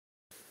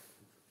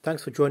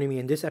Thanks for joining me.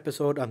 In this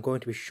episode, I'm going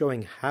to be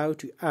showing how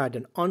to add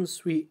an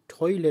ensuite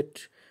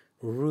toilet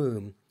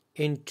room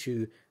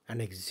into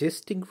an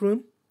existing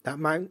room. That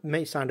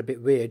may sound a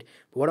bit weird,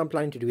 but what I'm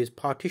planning to do is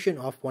partition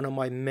off one of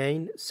my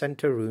main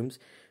center rooms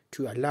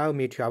to allow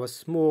me to have a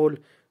small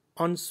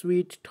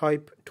ensuite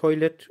type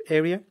toilet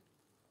area.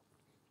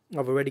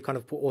 I've already kind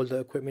of put all the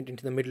equipment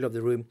into the middle of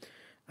the room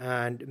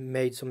and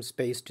made some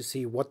space to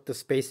see what the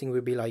spacing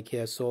will be like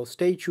here. So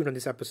stay tuned on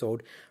this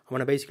episode. I'm going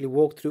to basically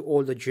walk through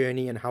all the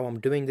journey and how I'm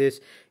doing this.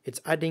 It's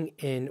adding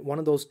in one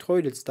of those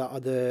toilets that are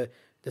the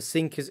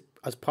sink is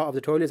as part of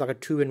the toilet. It's like a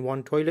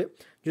 2-in-1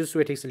 toilet, just so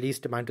it takes the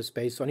least amount of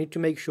space. So I need to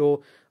make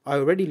sure I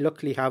already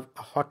luckily have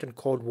a hot and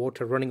cold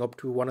water running up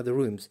to one of the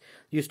rooms.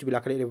 It used to be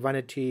like a little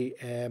vanity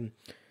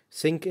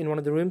sink in one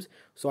of the rooms,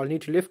 so I'll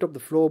need to lift up the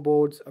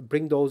floorboards,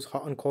 bring those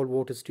hot and cold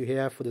waters to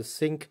here for the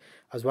sink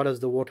as well as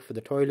the water for the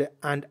toilet,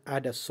 and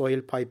add a soil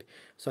pipe.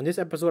 So in this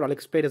episode I'll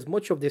explain as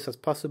much of this as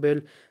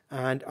possible,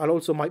 and I'll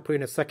also might put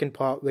in a second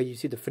part where you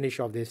see the finish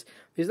of this.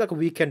 This is like a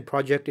weekend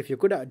project. If you're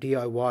good at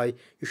DIY,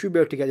 you should be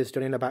able to get this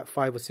done in about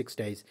 5 or 6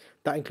 days.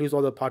 That includes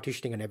all the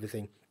partitioning and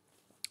everything.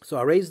 So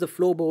I raised the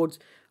floorboards,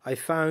 I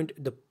found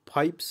the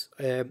pipes,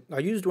 I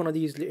used one of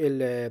these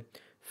little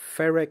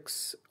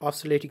Ferrex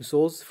oscillating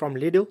saws from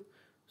Lidl.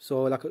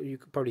 So like you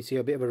could probably see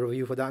a bit of a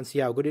review for that and see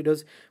how good it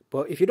does.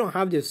 But if you don't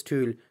have this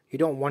tool, you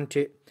don't want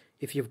it.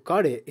 If you've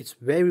got it, it's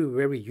very,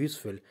 very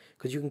useful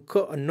because you can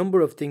cut a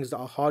number of things that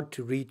are hard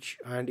to reach,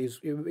 and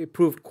it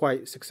proved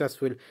quite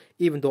successful,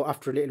 even though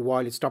after a little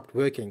while it stopped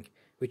working,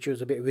 which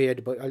was a bit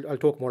weird, but I'll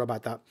talk more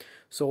about that.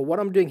 So what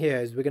I'm doing here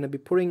is we're going to be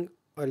putting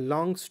a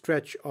long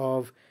stretch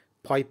of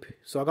pipe.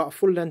 So I got a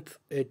full length,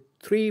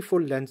 3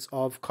 full lengths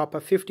of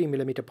copper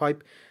 50mm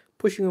pipe,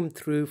 pushing them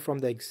through from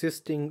the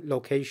existing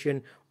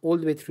location all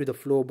the way through the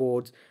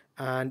floorboards,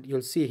 and you'll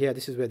see here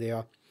this is where they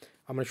are.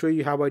 I'm going to show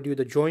you how I do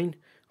the join.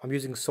 I'm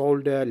using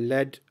solder,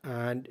 lead,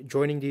 and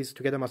joining these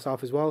together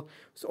myself as well.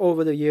 So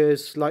over the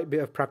years, slight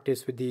bit of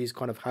practice with these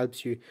kind of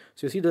helps you.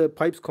 So you see the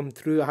pipes come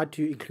through. I had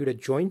to include a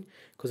join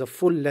because a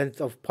full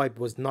length of pipe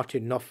was not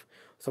enough.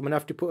 So I'm going to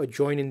have to put a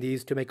join in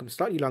these to make them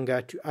slightly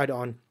longer to add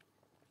on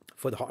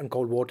for the hot and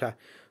cold water.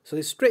 So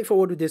it's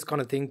straightforward with this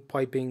kind of thing,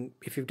 piping.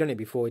 If you've done it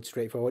before, it's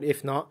straightforward.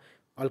 If not,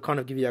 I'll kind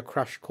of give you a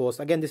crash course.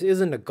 Again, this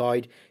isn't a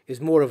guide, it's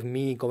more of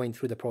me going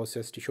through the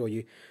process to show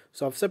you.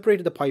 So I've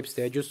separated the pipes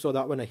there just so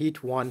that when I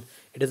heat one,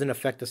 it doesn't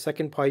affect the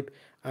second pipe.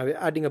 And we're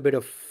adding a bit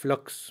of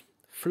flux.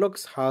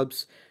 Flux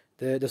helps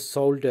the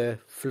solder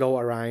flow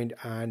around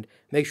and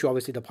make sure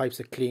obviously the pipes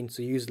are clean.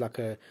 So you use like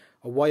a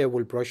wire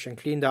wool brush and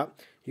clean that.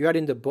 You add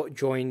in the butt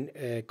join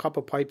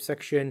copper pipe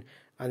section,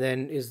 and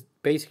then is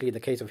basically the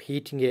case of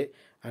heating it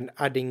and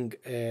adding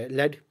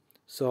lead.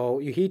 So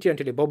you heat it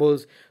until it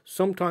bubbles.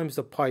 Sometimes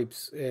the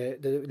pipes,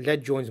 the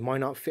lead joints might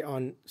not fit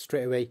on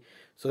straight away.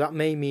 So that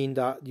may mean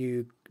that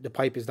the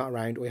pipe is not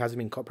round or it hasn't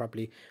been cut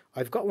properly.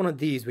 I've got one of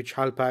these which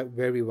help out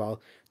very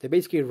well. They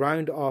basically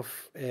round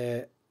off,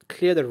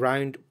 clear the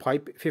round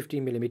pipe,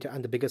 15mm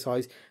and the bigger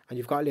size, and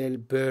you've got a little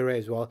burr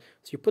as well.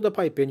 So you put the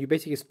pipe in, you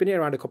basically spin it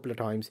around a couple of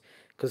times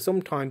because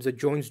sometimes the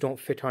joints don't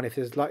fit on if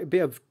there's like a bit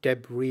of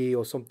debris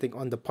or something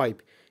on the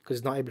pipe because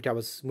it's not able to have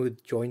a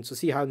smooth joint. So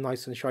see how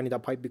nice and shiny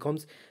that pipe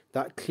becomes?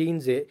 That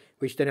cleans it,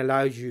 which then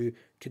allows you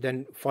to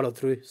then follow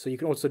through. So you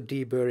can also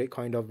deburr it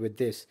kind of with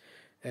this.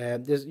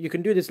 You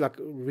can do this like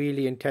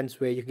really intense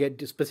way. You can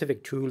get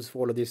specific tools for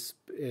all of these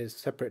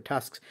separate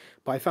tasks,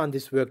 but I found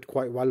this worked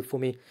quite well for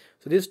me.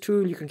 So this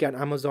tool you can get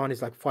on Amazon.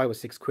 It's like 5 or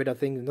 6 quid, I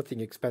think, nothing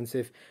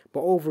expensive.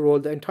 But overall,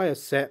 the entire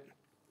set,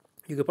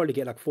 you could probably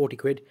get like 40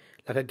 quid,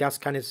 like a gas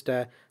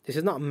canister. This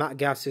is not matte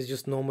gas, it's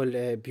just normal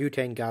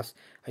butane gas.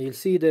 And you'll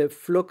see the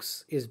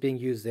flux is being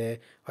used there.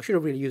 I should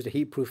have really used a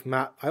heat-proof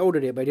mat. I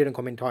ordered it, but it didn't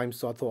come in time,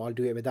 so I thought I'll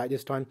do it with that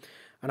this time.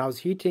 And I was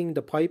heating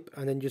the pipe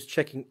and then just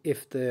checking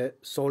if the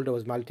solder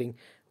was melting.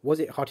 Was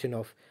it hot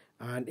enough?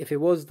 And if it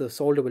was, the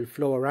solder will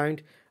flow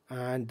around.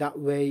 And that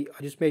way,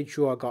 I just made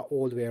sure I got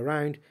all the way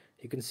around.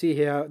 You can see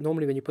here,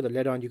 normally when you put the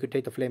lid on, you could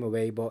take the flame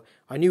away, but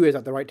I knew it was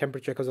at the right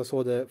temperature because I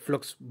saw the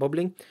flux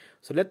bubbling.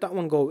 So let that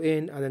one go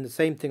in, and then the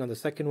same thing on the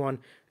second one.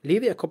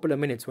 Leave it a couple of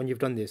minutes when you've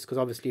done this, because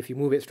obviously if you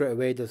move it straight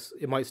away,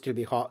 it might still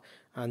be hot,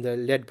 and the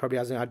lead probably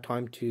hasn't had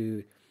time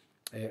to,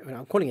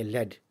 I'm calling it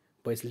lead,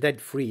 but it's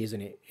lead-free,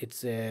 isn't it?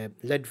 It's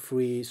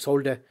lead-free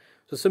solder.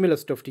 So similar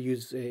stuff to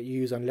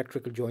use on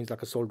electrical joints,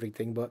 like a soldering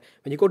thing. But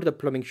when you go to the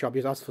plumbing shop,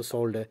 you just ask for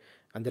solder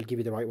and they'll give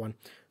you the right one.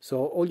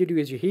 So all you do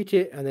is you heat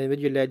it, and then with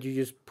your lead, you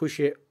just push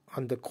it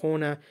on the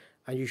corner,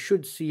 and you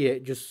should see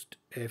it just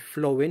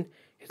flow in.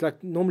 It's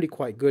like normally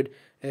quite good.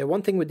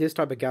 One thing with this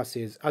type of gas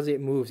is, as it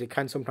moves, it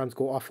can sometimes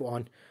go off or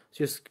on.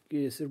 Just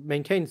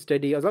maintain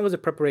steady. As long as the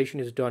preparation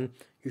is done,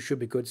 you should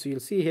be good. So you'll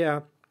see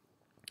here,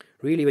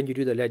 really when you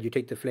do the lead, you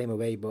take the flame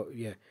away, but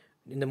yeah,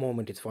 in the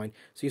moment it's fine.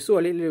 So you saw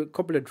a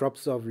couple of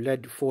drops of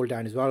lead fall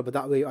down as well, but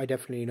that way I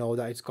definitely know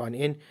that it's gone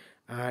in.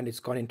 and it's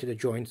gone into the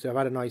joint. So I've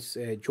had a nice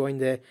joint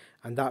there,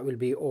 and that will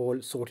be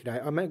all sorted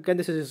out. Again,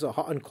 this is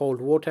hot and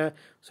cold water,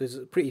 so it's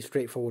a pretty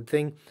straightforward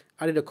thing.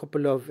 Added a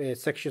couple of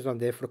sections on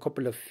there for a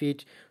couple of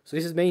feet. So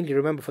this is mainly,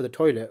 remember, for the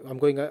toilet. I'm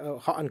going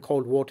hot and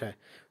cold water.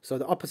 So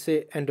the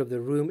opposite end of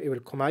the room, it will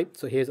come out.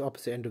 So here's the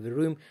opposite end of the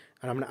room,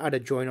 and I'm going to add a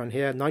joint on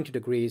here, 90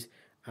 degrees.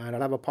 And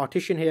I'll have a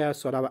partition here,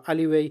 so I'll have an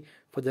alleyway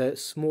for the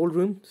small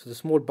room. So the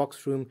small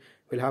box room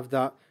will have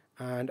that.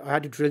 And I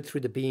had to drill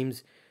through the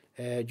beams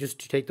just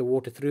to take the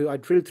water through. I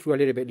drilled through a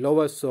little bit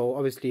lower, so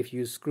obviously if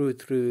you screw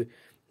through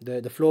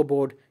the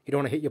floorboard, you don't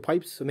want to hit your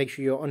pipes, so make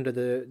sure you're under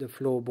the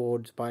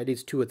floorboards by at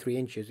least 2 or 3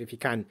 inches if you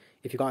can,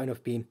 if you got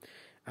enough beam.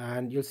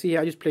 And you'll see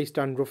I just placed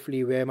down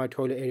roughly where my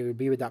toilet area will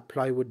be with that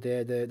plywood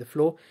there, the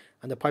floor,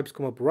 and the pipes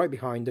come up right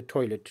behind the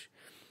toilet.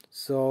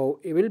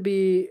 So it will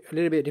be a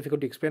little bit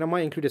difficult to explain. I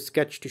might include a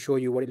sketch to show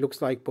you what it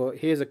looks like, but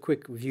here's a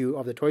quick view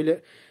of the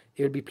toilet.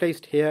 It will be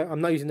placed here. I'm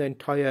not using the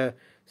entire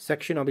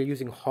section, I'll be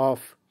using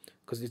half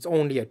because it's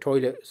only a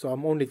toilet, so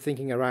I'm only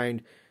thinking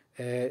around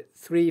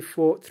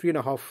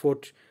 3.5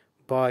 foot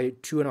by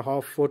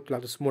 2.5 foot,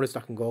 like the smallest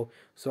I can go.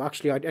 So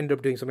actually I'd end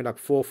up doing something like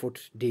 4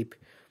 foot deep.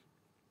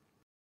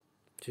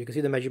 So you can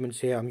see the measurements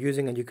here I'm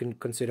using, and you can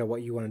consider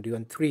what you want to do.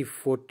 And 3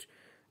 foot,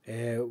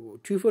 2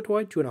 foot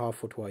wide, 2.5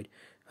 foot wide,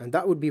 and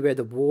that would be where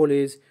the wall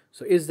is.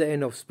 So is there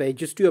enough space?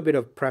 Just do a bit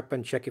of prep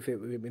and check if it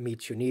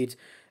meets your needs.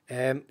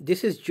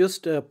 This is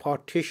just a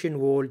partition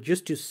wall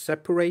just to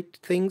separate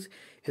things.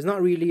 It's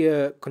not really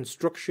a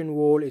construction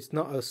wall, it's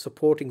not a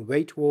supporting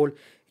weight wall.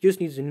 It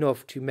just needs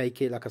enough to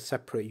make it like a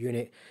separate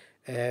unit.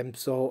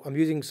 So I'm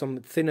using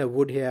some thinner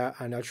wood here,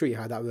 and I'll show you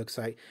how that works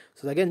out.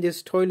 So again,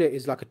 this toilet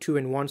is like a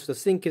 2-in-1. So the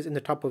sink is in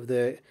the top of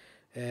the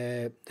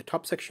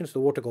top section, so the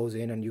water goes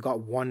in, and you got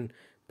one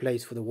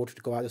place for the water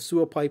to go out. The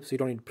sewer pipe, so you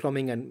don't need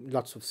plumbing and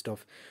lots of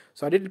stuff.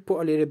 So I did put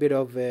a little bit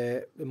of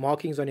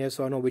markings on here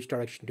so I know which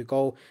direction to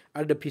go. I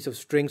added a piece of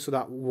string so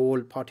that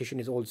wall partition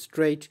is all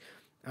straight.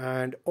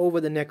 And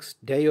over the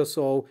next day or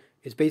so,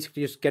 it's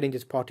basically just getting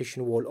this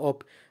partition wall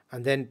up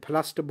and then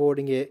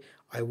plasterboarding it.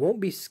 I won't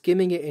be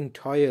skimming it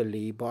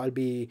entirely, but I'll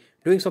be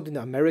doing something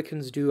that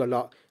Americans do a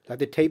lot. Like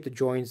they tape the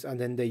joints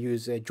and then they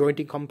use a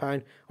jointing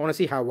compound. I want to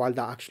see how well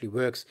that actually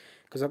works,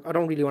 because I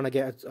don't really want to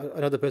get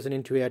another person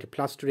into here to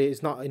plaster it.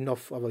 It's not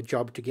enough of a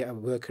job to get a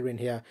worker in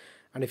here.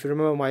 And if you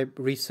remember my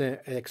recent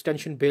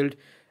extension build,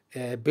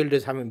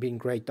 builders haven't been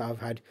great that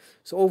I've had.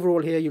 So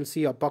overall here you'll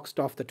see I boxed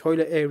off the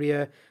toilet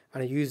area,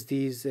 and I used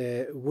these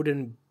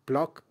wooden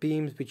block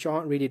beams which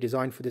aren't really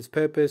designed for this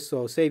purpose.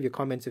 So save your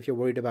comments if you're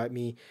worried about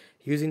me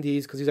using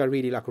these, because these are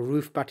really like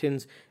roof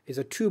battens. It's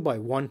a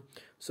 2x1,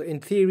 so in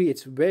theory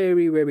it's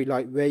very, very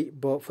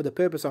lightweight, but for the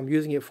purpose I'm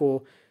using it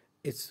for,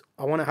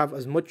 I want to have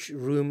as much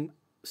room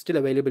still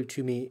available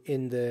to me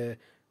in the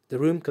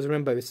room, because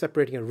remember we're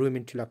separating a room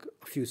into like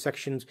a few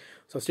sections,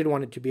 so I still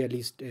want it to be at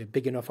least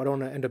big enough. I don't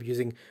want to end up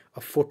using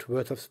a foot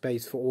worth of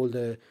space for all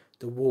the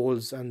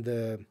walls and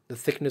the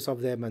thickness of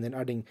them, and then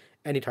adding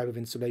any type of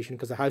insulation,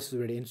 because the house is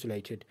already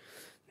insulated.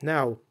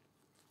 Now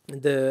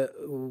the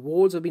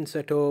walls have been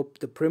set up,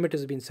 the perimeters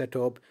have been set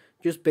up,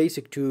 just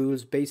basic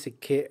tools,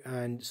 basic kit,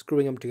 and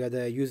screwing them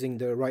together using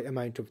the right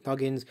amount of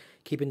noggins,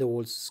 keeping the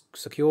walls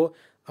secure.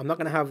 I'm not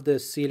going to have the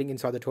ceiling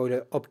inside the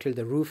toilet up till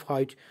the roof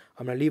height.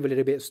 I'm going to leave a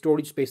little bit of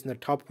storage space in the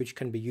top which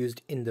can be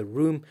used in the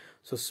room.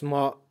 So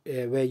smart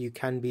where you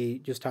can be,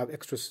 just have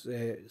extra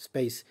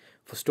space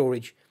for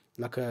storage,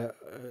 like a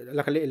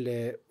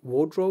little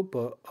wardrobe,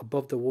 but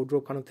above the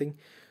wardrobe kind of thing.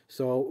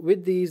 So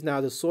with these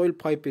now, the soil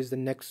pipe is the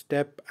next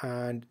step,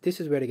 and this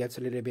is where it gets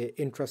a little bit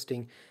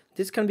interesting.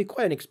 This can be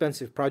quite an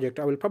expensive project.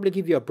 I will probably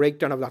give you a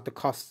breakdown of like the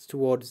costs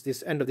towards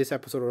this end of this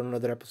episode or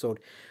another episode.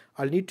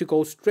 I'll need to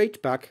go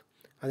straight back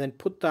and then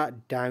put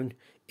that down.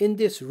 In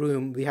this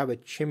room we have a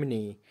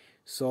chimney,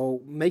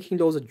 so making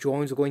those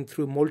joints or going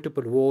through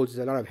multiple walls is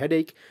a lot of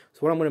headache. So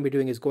what I'm going to be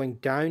doing is going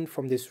down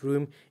from this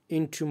room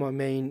into my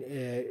main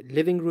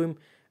living room,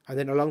 and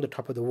then along the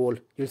top of the wall.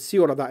 You'll see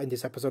all of that in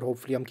this episode.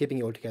 Hopefully I'm keeping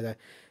it all together.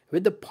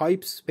 With the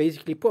pipes,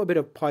 basically put a bit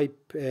of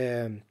pipe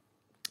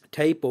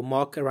tape or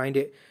mark around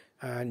it,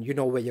 and you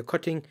know where you're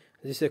cutting.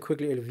 This is a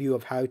quick little view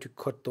of how to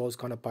cut those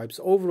kind of pipes.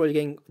 Overall,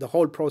 again, the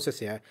whole process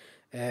here,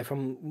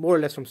 from more or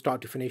less from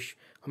start to finish.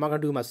 I'm not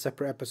going to do them as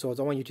separate episodes.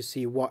 I want you to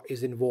see what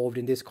is involved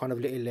in this kind of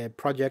little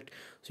project.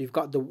 So you've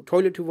got the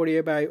toilet to worry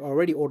about. I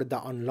already ordered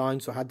that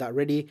online, so I had that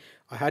ready.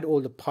 I had all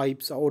the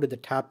pipes. I ordered the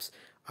taps.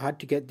 I had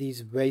to get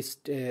these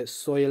waste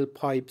soil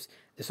pipes.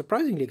 They're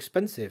surprisingly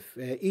expensive.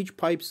 Each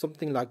pipe's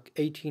something like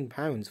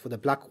 £18 for the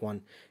black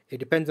one. It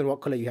depends on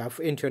what color you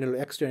have, internal or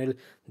external.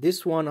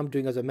 This one I'm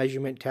doing as a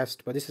measurement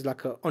test, but this is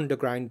like an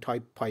underground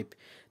type pipe.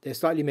 They're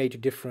slightly made to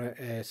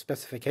different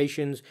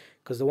specifications,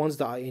 because the ones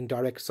that are in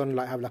direct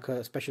sunlight have like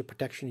a special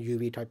protection,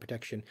 UV type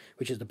protection,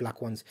 which is the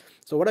black ones.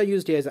 So what I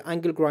used here is an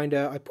angle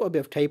grinder. I put a bit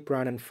of tape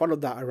around and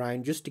followed that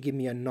around just to give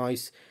me a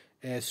nice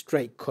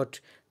straight cut.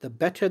 The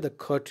better the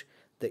cut,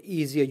 the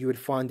easier you would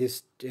find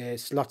this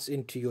slots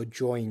into your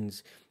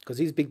joins, because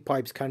these big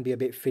pipes can be a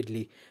bit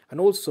fiddly. And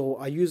also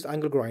I used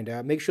angle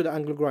grinder. Make sure the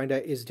angle grinder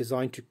is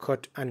designed to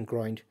cut and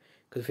grind,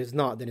 because if it's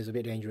not, then it's a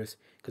bit dangerous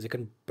because it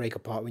can break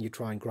apart when you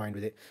try and grind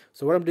with it.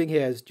 So what I'm doing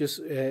here is just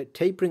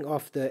tapering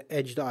off the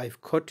edge that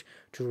I've cut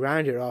to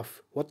round it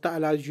off. What that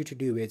allows you to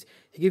do is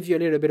it gives you a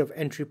little bit of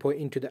entry point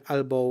into the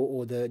elbow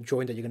or the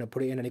joint that you're going to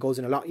put it in, and it goes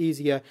in a lot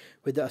easier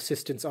with the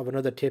assistance of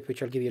another tip,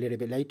 which I'll give you a little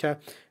bit later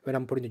when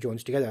I'm putting the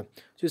joints together.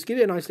 So just give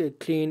it a nice little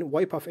clean,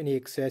 wipe off any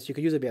excess. You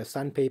can use a bit of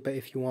sandpaper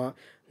if you want.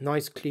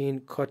 Nice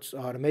clean cuts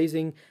are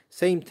amazing.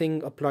 Same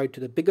thing applied to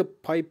the bigger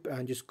pipe,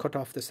 and just cut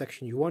off the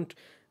section you want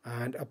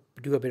and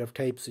do a bit of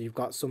tape so you've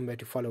got somewhere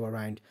to follow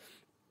around.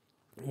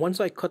 Once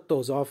I cut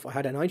those off, I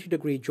had a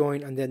 90-degree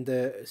joint and then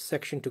the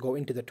section to go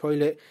into the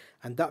toilet,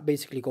 and that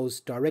basically goes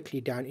directly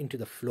down into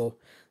the floor.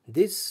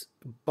 This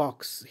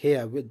box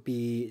here would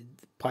be,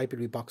 the pipe will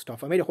be boxed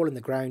off. I made a hole in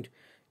the ground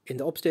in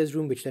the upstairs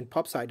room, which then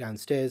pops out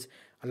downstairs.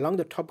 Along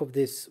the top of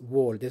this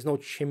wall, there's no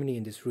chimney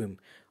in this room.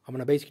 I'm going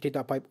to basically take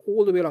that pipe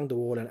all the way along the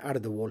wall and out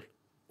of the wall.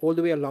 All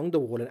the way along the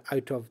wall and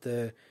out of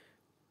the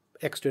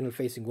external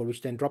facing wall,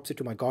 which then drops it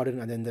to my garden,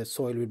 and then the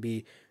soil will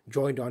be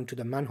joined onto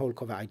the manhole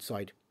cover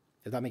outside.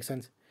 Does that make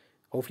sense?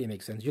 Hopefully it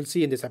makes sense. You'll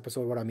see in this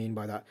episode what I mean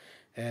by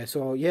that.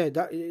 So yeah,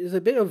 that is a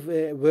bit of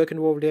work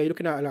involved there. You're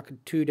looking at like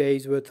 2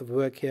 days worth of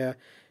work here.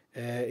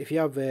 If you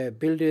have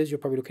builders, you're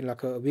probably looking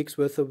like a week's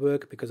worth of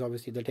work, because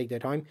obviously they'll take their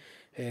time.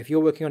 If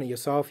you're working on it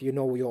yourself, you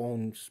know your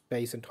own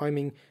space and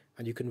timing,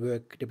 and you can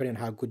work depending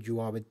on how good you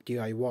are with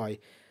DIY.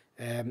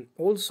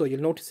 Also, you'll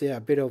notice there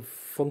a bit of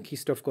funky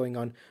stuff going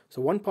on.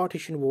 So one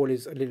partition wall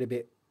is a little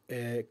bit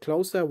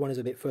closer, one is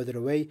a bit further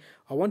away.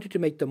 I wanted to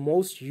make the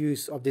most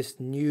use of this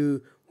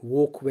new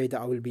walkway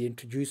that I will be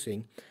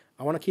introducing.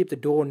 I want to keep the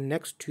door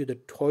next to the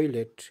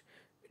toilet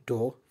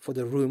door for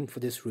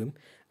this room,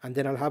 and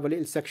then I'll have a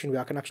little section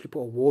where I can actually put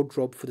a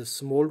wardrobe for the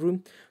small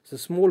room. So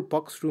the small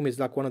box room is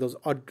like one of those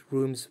odd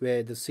rooms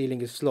where the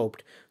ceiling is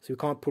sloped, so you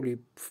can't probably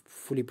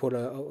fully put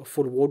a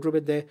full wardrobe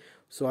in there.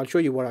 So I'll show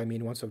you what I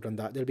mean once I've done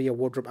that. There'll be a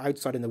wardrobe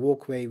outside in the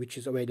walkway, which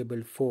is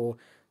available for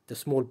the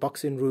small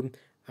boxing room,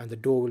 and the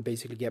door will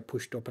basically get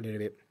pushed up a little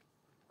bit.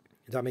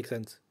 Does that make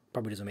sense?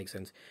 Probably doesn't make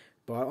sense,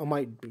 but I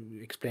might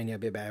explain it a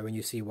bit better when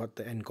you see what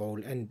the end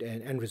goal and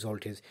end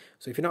result is.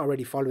 So if you're not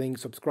already following,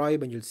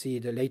 subscribe, and you'll see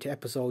the later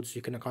episodes.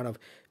 You can kind of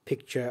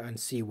picture and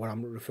see what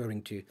I'm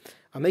referring to.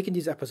 I'm making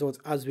these episodes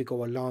as we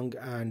go along,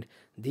 and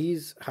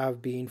these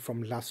have been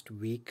from last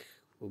week,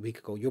 a week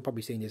ago. You're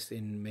probably seeing this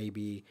in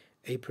maybe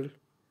April.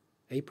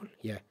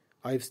 Yeah,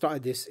 I've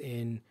started this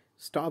in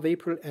start of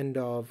April, end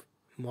of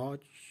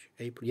March,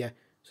 April. Yeah,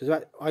 so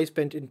that I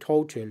spent in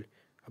total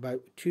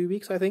about 2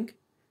 weeks, I think,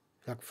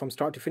 like from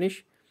start to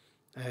finish.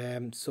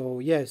 So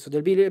yeah, so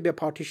there'll be a little bit of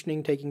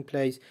partitioning taking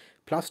place,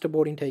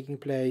 plasterboarding taking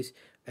place.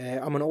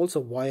 I'm gonna also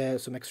wire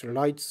some extra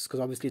lights, because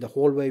obviously the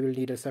hallway will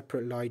need a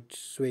separate light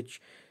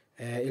switch.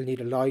 It'll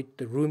need a light.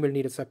 The room will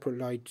need a separate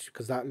light,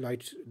 because that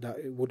light that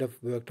would have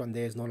worked on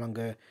there is no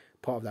longer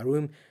part of that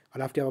room.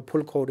 I'll have to have a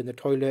pull cord in the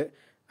toilet.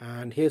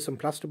 And here's some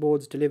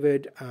plasterboards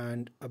delivered,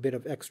 and a bit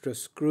of extra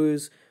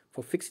screws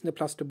for fixing the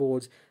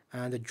plasterboards,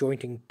 and the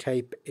jointing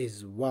tape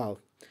as well.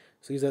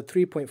 So these are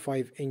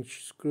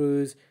 3.5-inch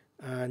screws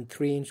and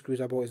 3-inch screws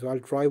I bought as well.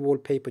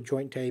 Drywall paper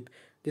joint tape.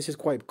 This is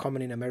quite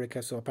common in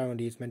America, so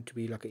apparently it's meant to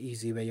be like an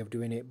easy way of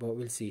doing it, but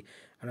we'll see.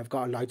 And I've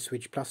got a light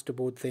switch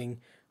plasterboard thing.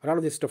 A lot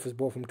of this stuff is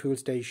bought from Tool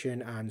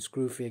Station and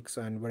Screwfix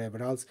and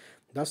whatever else.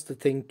 That's the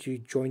thing to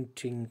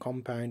jointing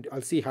compound.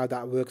 I'll see how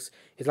that works.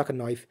 It's like a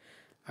knife.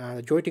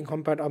 The jointing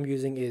compound I'm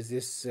using is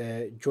this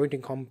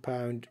jointing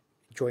compound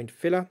joint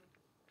filler.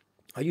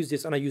 I use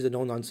this, and I use the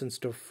no-nonsense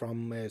stuff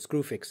from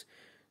Screwfix.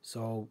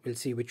 So we'll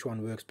see which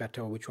one works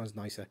better or which one's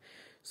nicer.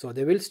 So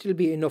there will still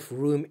be enough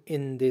room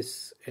in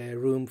this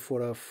room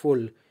for a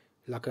full,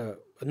 like a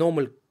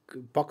normal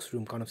box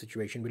room kind of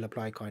situation will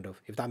apply, kind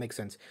of, if that makes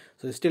sense.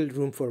 So there's still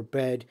room for a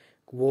bed,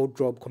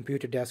 wardrobe,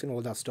 computer desk, and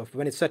all that stuff. But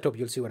when it's set up,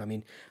 you'll see what I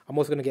mean. I'm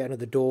also going to get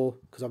another door,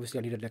 because obviously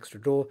I need an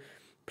extra door.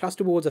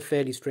 Plasterboards are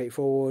fairly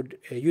straightforward.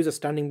 Use a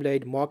standing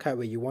blade, mark out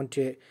where you want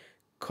it,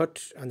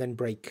 cut and then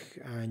break,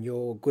 and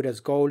you're good as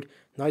gold.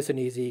 Nice and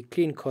easy,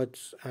 clean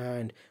cuts,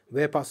 and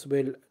where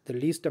possible, the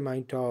least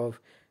amount of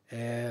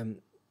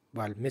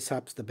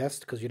mishaps the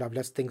best, because you'll have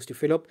less things to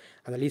fill up,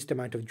 and the least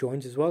amount of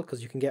joints as well,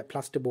 because you can get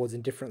plasterboards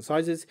in different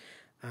sizes,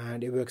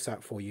 and it works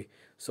out for you.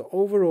 So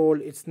overall,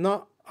 it's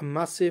not a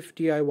massive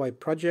DIY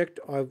project.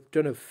 I've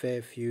done a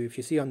fair few. If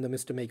you see on the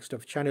Mr. Make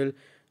Stuff channel,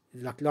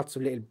 like lots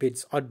of little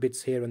bits, odd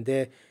bits here and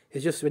there.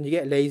 It's just when you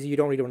get lazy, you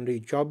don't really want to do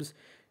jobs.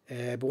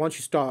 But once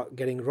you start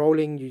getting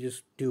rolling, you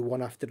just do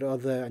one after the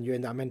other, and you're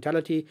in that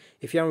mentality.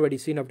 If you haven't already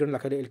seen, I've done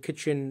like a little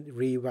kitchen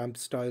revamp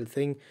style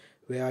thing,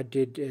 where I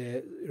did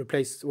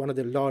replace one of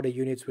the larder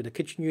units with a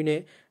kitchen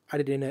unit,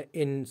 added in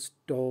an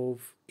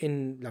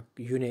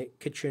unit,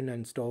 kitchen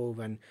and stove,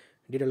 and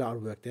did a lot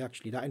of work there.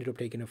 Actually, that ended up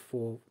taking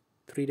 4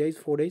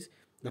 days,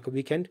 like a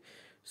weekend.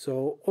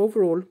 So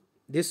overall,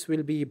 this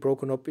will be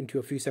broken up into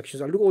a few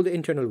sections. I'll do all the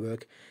internal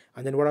work,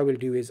 and then what I will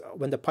do is,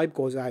 when the pipe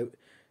goes out,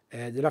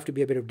 there'll have to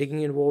be a bit of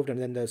digging involved,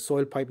 and then the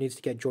soil pipe needs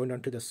to get joined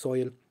onto the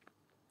soil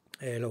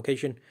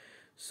location.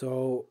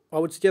 So I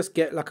would suggest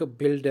get like a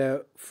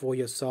builder for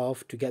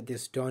yourself to get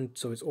this done,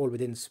 so it's all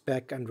within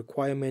spec and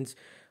requirements.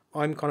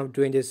 I'm kind of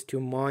doing this to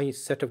my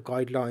set of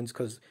guidelines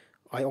because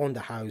I own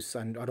the house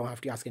and I don't have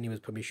to ask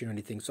anyone's permission or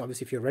anything. So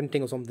obviously, if you're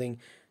renting or something,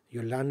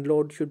 your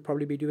landlord should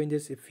probably be doing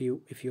this. If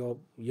you're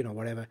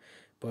whatever,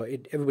 but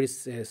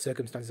everybody's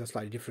circumstances are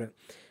slightly different.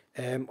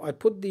 I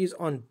put these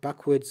on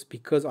backwards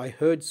because I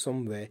heard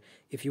somewhere,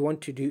 if you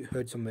want to do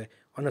heard somewhere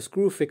on a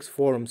Screwfix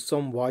forum,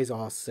 some wise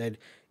ass said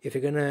if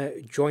you're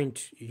gonna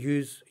joint,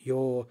 use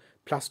your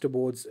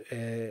plasterboard's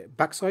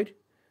backside,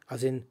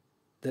 as in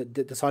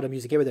the side I'm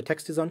using here where the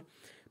text is on.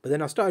 But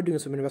then I started doing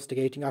some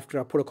investigating after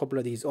I put a couple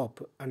of these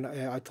up, and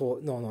I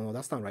thought, no,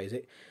 that's not right, is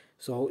it?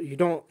 So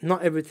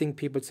not everything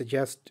people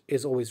suggest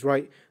is always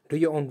right. Do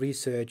your own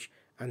research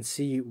and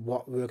see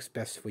what works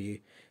best for you.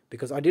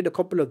 Because I did a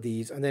couple of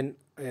these, and then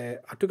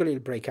I took a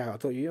little break out. I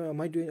thought,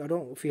 I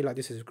don't feel like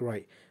this is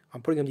great.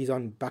 I'm putting these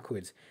on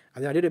backwards.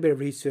 And then I did a bit of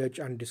research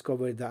and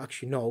discovered that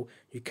actually, no,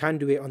 you can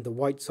do it on the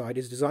white side.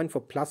 It's designed for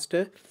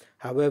plaster.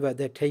 However,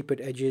 they're tapered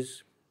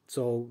edges.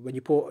 So when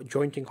you put a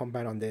jointing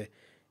compound on there,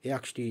 it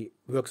actually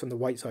works on the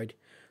white side.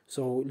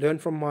 So learn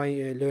from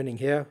my learning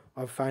here.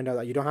 I've found out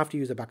that you don't have to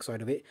use the back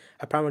side of it.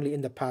 Apparently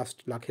in the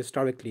past, like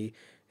historically,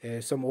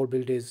 some old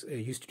builders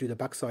used to do the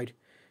back side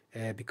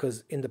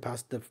because in the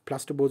past the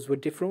plasterboards were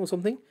different or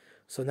something.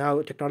 So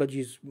now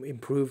technology's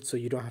improved, so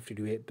you don't have to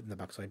do it in the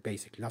back side,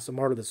 basically. That's the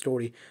moral of the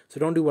story. So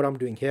don't do what I'm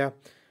doing here.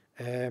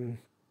 Do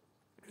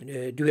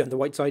it on the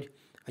white side.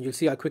 And you'll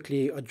see I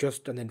quickly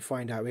adjust and then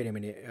find out, wait a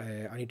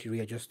minute, I need to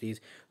readjust these.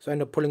 So I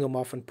end up pulling them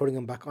off and putting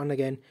them back on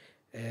again.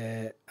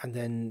 And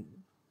then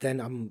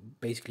I'm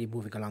basically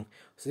moving along.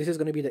 So this is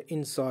going to be the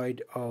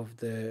inside of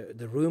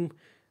the room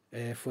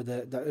for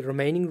the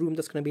remaining room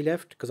that's going to be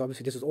left, because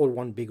obviously this is all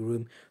one big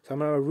room. So I'm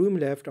going to have a room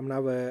left. I'm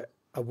going to have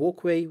a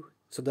walkway.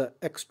 So the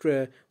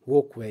extra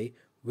walkway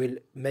will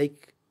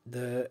make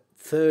the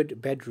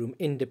third bedroom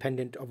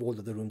independent of all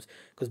of the rooms,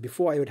 because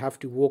before I would have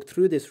to walk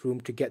through this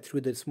room to get through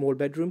the small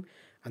bedroom,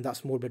 and that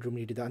small bedroom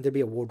needed that, and there'll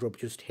be a wardrobe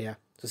just here.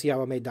 So see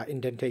how I made that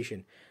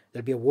indentation?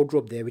 There'll be a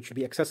wardrobe there which will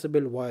be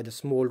accessible via the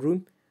small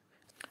room.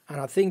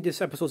 And I think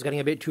this episode is getting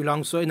a bit too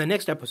long, so in the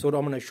next episode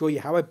I'm going to show you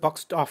how I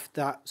boxed off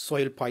that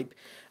soil pipe,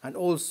 and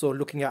also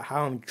looking at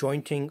how I'm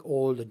jointing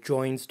all the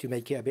joints to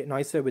make it a bit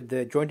nicer with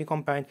the jointing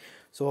compound.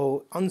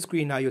 So on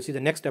screen now you'll see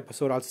the next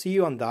episode. I'll see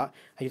you on that,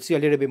 and you'll see a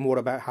little bit more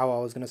about how I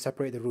was going to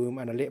separate the room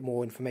and a little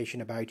more information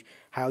about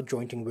how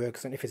jointing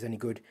works and if it's any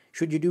good.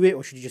 Should you do it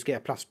or should you just get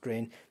a plaster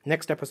in?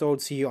 Next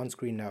episode, see you on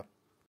screen now.